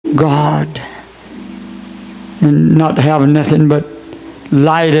God, and not have nothing but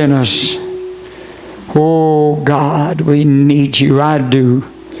light in us. Oh God, we need you. I do.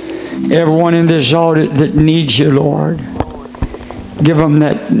 Everyone in this audit that needs you, Lord, give them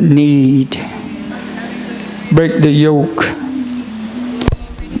that need. Break the yoke.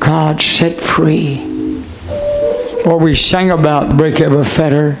 God, set free. Lord, we sang about break every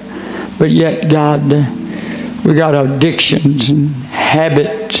fetter, but yet, God, we got addictions and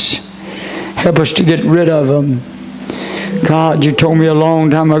habits. Help us to get rid of them. God, you told me a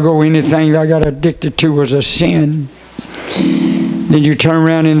long time ago anything I got addicted to was a sin. Then you turn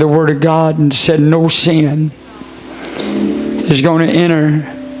around in the Word of God and said no sin is going to enter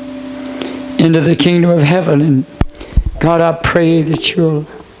into the kingdom of heaven. And God, I pray that you'll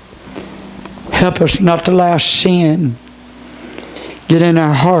help us not to allow sin get in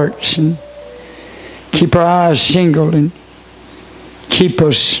our hearts, and keep our eyes single, and keep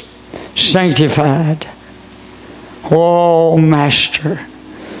us sanctified. Oh, Master,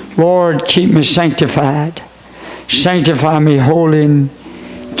 Lord, keep me sanctified. Sanctify me holy and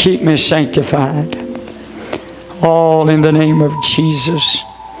keep me sanctified. All in the name of Jesus.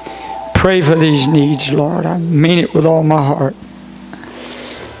 Pray for these needs, Lord. I mean it with all my heart.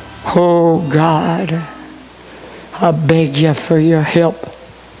 Oh, God, I beg you for your help,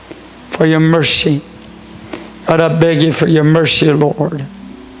 for your mercy. God, I beg you for your mercy, Lord.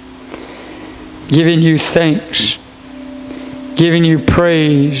 Giving you thanks, giving you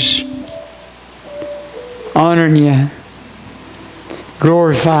praise, honoring you,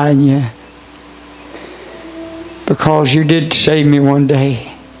 glorifying you, because you did save me one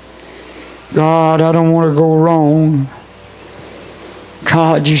day. God, I don't want to go wrong.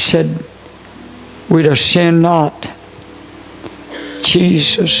 God, you said we'd have sinned not.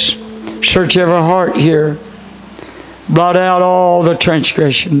 Jesus, search every heart here. Blot out all the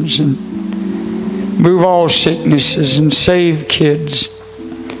transgressions and move all sicknesses and save kids.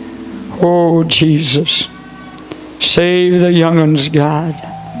 Oh, Jesus, save the young ones, God.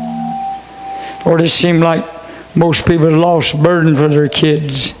 Lord, it seemed like most people have lost burden for their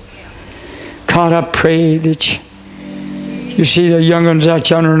kids. God, I pray that you see the young ones out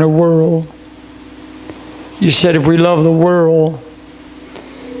yonder in the world. You said if we love the world,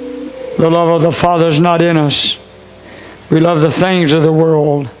 the love of the Father is not in us. We love the things of the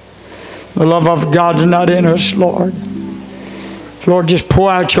world. The love of God is not in us, Lord. Lord, just pour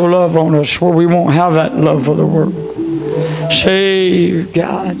out your love on us where we won't have that love for the world. Save,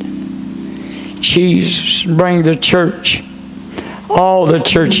 God. Jesus, bring the church, all the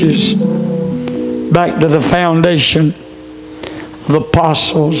churches, back to the foundation of the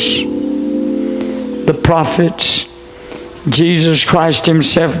apostles, the prophets, Jesus Christ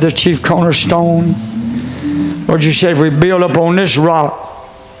himself, the chief cornerstone. Lord, you said if we build up on this rock,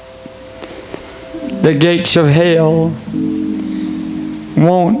 the gates of hell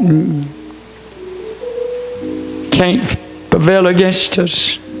can't prevail against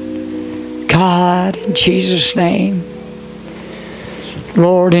us. God, in Jesus' name.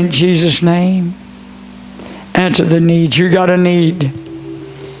 Lord, in Jesus' name, answer the needs. You got a need.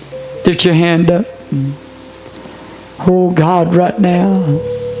 Lift your hand up. Oh, God, right now,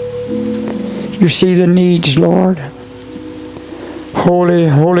 you see the needs, Lord. Holy,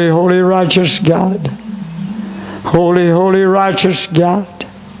 holy, holy, righteous God. Holy, holy, righteous God.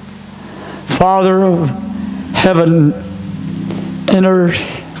 Father of heaven and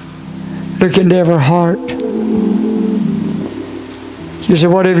earth, look into every heart. You say,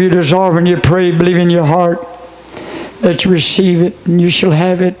 whatever you desire when you pray, believe in your heart that you receive it and you shall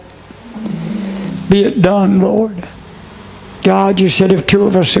have it. Be it done, Lord. God, you said if two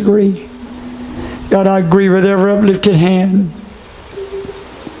of us agree. God, I agree with every uplifted hand.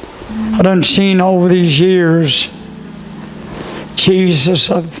 I done seen over these years, Jesus,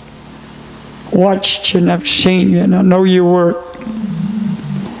 I've watched you and I've seen you and I know you work.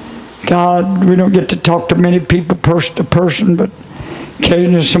 God, we don't get to talk to many people person to person, but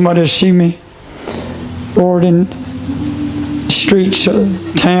occasionally somebody see me, Lord, in the streets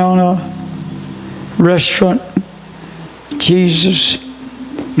of town, a restaurant. Jesus,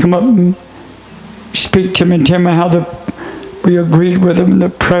 come up and speak to me and tell me how we agreed with them and the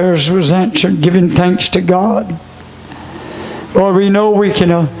prayers was answered, giving thanks to God. Lord, we know we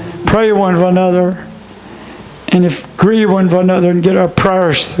can pray one for another and agree one for another and get our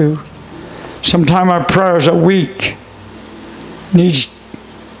prayers through. Sometimes our prayers are weak. Needs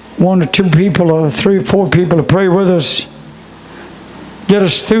one or two people or 3 or 4 people to pray with us. Get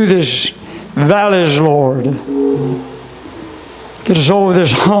us through this valleys, Lord. Get us over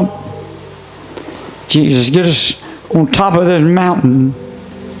this hump. Jesus, get us on top of this mountain.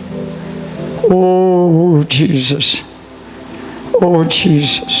 Oh, Jesus. Oh,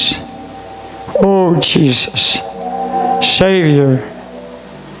 Jesus. Oh, Jesus. Savior.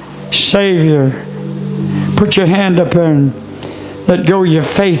 Savior. Put your hand up there and let go of your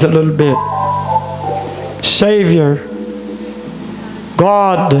faith a little bit. Savior.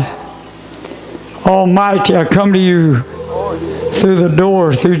 God Almighty, I come to you through the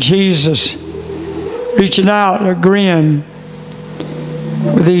door, through Jesus, reaching out, agreeing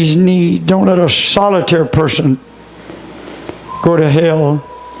with these needs. Don't let a solitary person go to hell.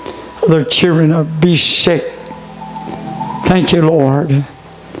 Other children are be sick. Thank you, Lord.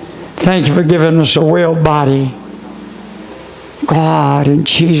 Thank you for giving us a well body. God, in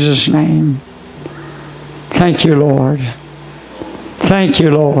Jesus' name. Thank you, Lord. Thank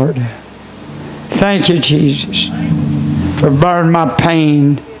you, Lord. Thank you, Jesus, for bearing my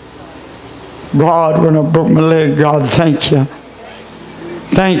pain. God, when I broke my leg, God, thank you.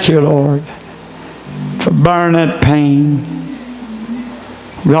 Thank you, Lord, for bearing that pain.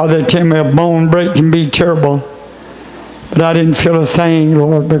 God, they tell me a bone break can be terrible, but I didn't feel a thing,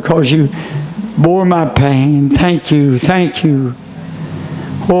 Lord, because you bore my pain. Thank you. Thank you.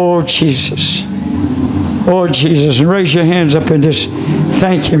 Oh, Jesus. Oh, Jesus. And raise your hands up and just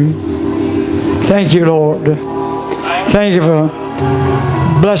thank Him. Thank you, Lord. Thank you for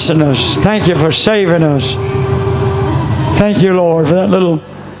blessing us. Thank you for saving us. Thank you, Lord, for that little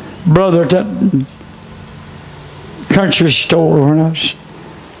brother at that country store when I was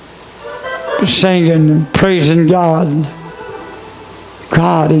singing and praising God.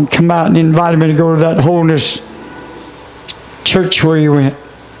 God, and come out and invited me to go to that holiness church where you went.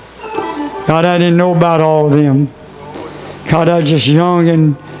 God, I didn't know about all of them. God, I was just young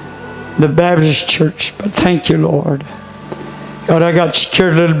in the Baptist church, but thank you, Lord. God, I got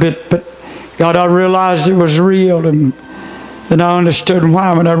scared a little bit, but God, I realized it was real, and then I understood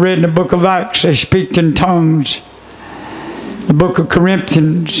why. When I read in the book of Acts, they speak in tongues. The book of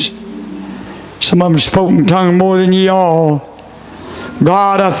Corinthians, some of them spoke in tongues more than ye all.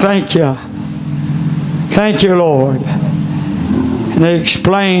 God, I thank you. Thank you, Lord. And they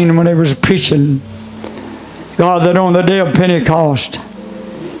explained when they was preaching, God, that on the day of Pentecost,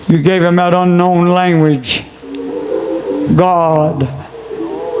 you gave them that unknown language. God,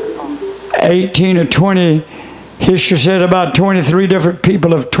 18 or 20, history said about 23 different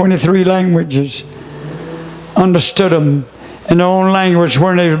people of 23 languages understood them in their own language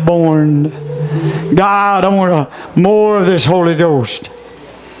when they were born. God, I want more of this Holy Ghost.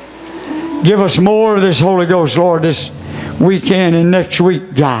 Give us more of this Holy Ghost, Lord, this weekend and next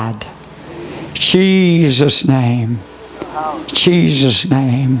week, God. Jesus' name. Jesus'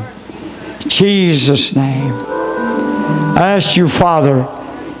 name. Jesus' name. I ask you, Father,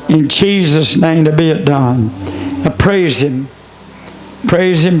 in Jesus' name to be it done. I praise Him.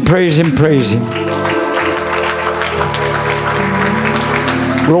 Praise Him, praise Him, praise Him.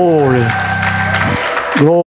 Glory. Glory.